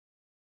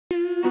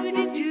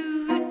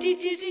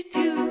Every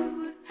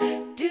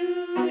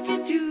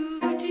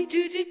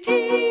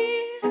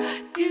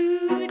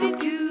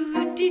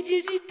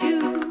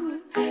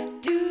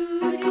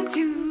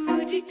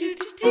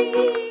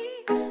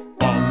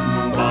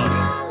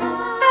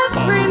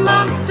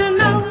monster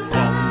knows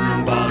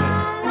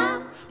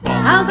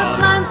how the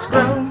plants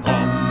grow,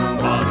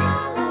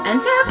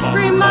 and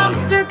every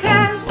monster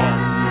cares,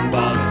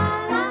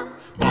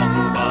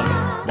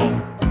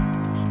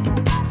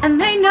 and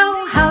they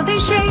know how they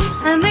shape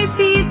and they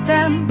feed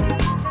them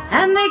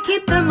and they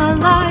keep them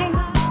alive.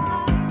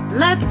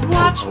 Let's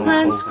watch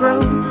plants grow.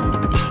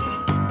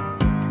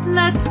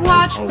 Let's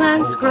watch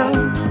plants grow.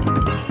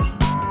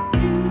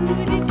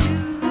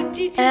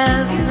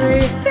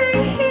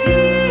 Everything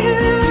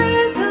here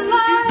is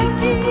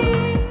alive.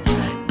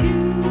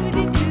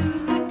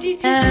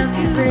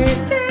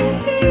 Everything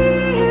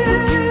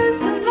here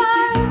is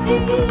alive.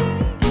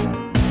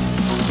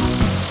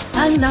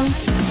 A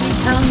note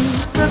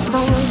becomes a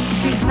chord,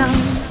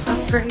 becomes a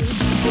phrase,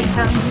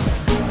 becomes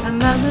a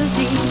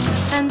melody,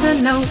 and a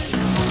note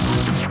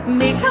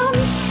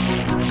becomes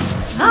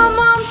a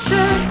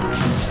monster.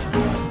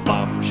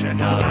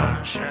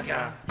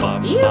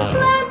 You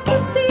plant a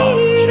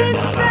seed, it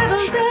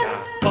settles in,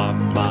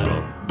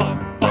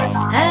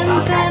 and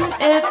then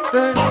it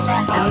bursts,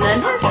 and then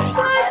it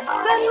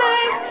splits and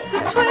makes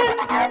a twin.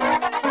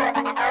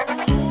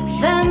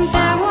 Then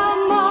there were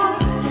more.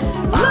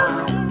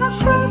 Look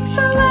across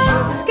the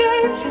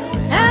landscape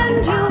and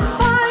you'll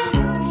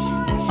find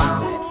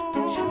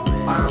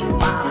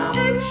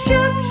it's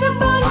just a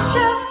bunch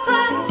of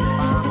plants.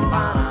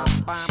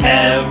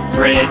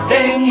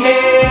 Everything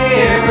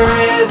here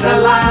is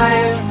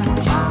alive.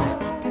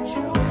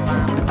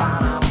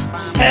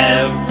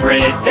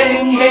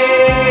 Everything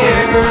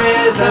here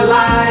is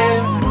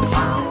alive.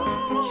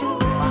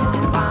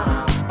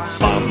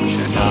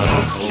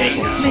 They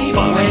sleep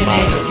when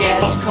it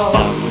gets cold,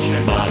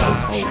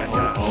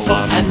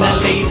 and the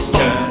leaves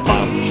turn.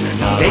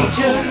 They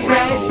turn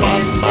red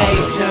and they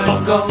turn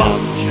gold.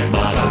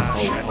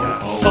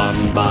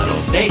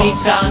 They need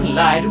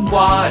sunlight and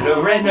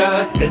water and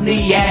earth and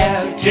the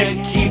air to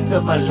keep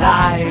them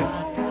alive.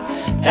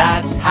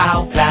 That's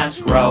how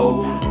plants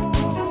grow.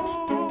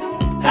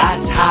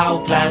 That's how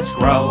plants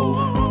grow.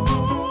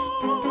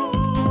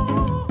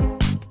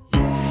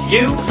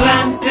 You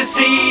plant a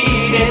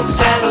seed, it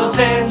settles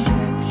in,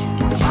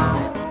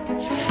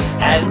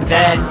 and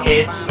then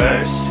it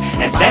bursts,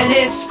 and then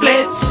it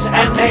splits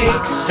and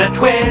makes a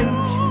twin.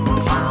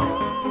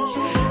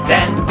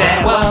 Then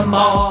there were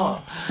more.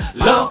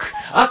 Look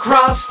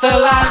across the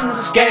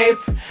landscape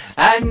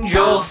and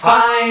you'll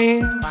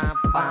find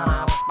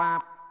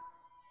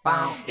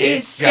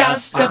it's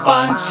just a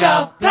bunch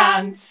of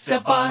plants, a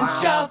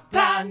bunch of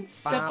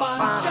plants, a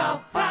bunch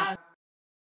of plants.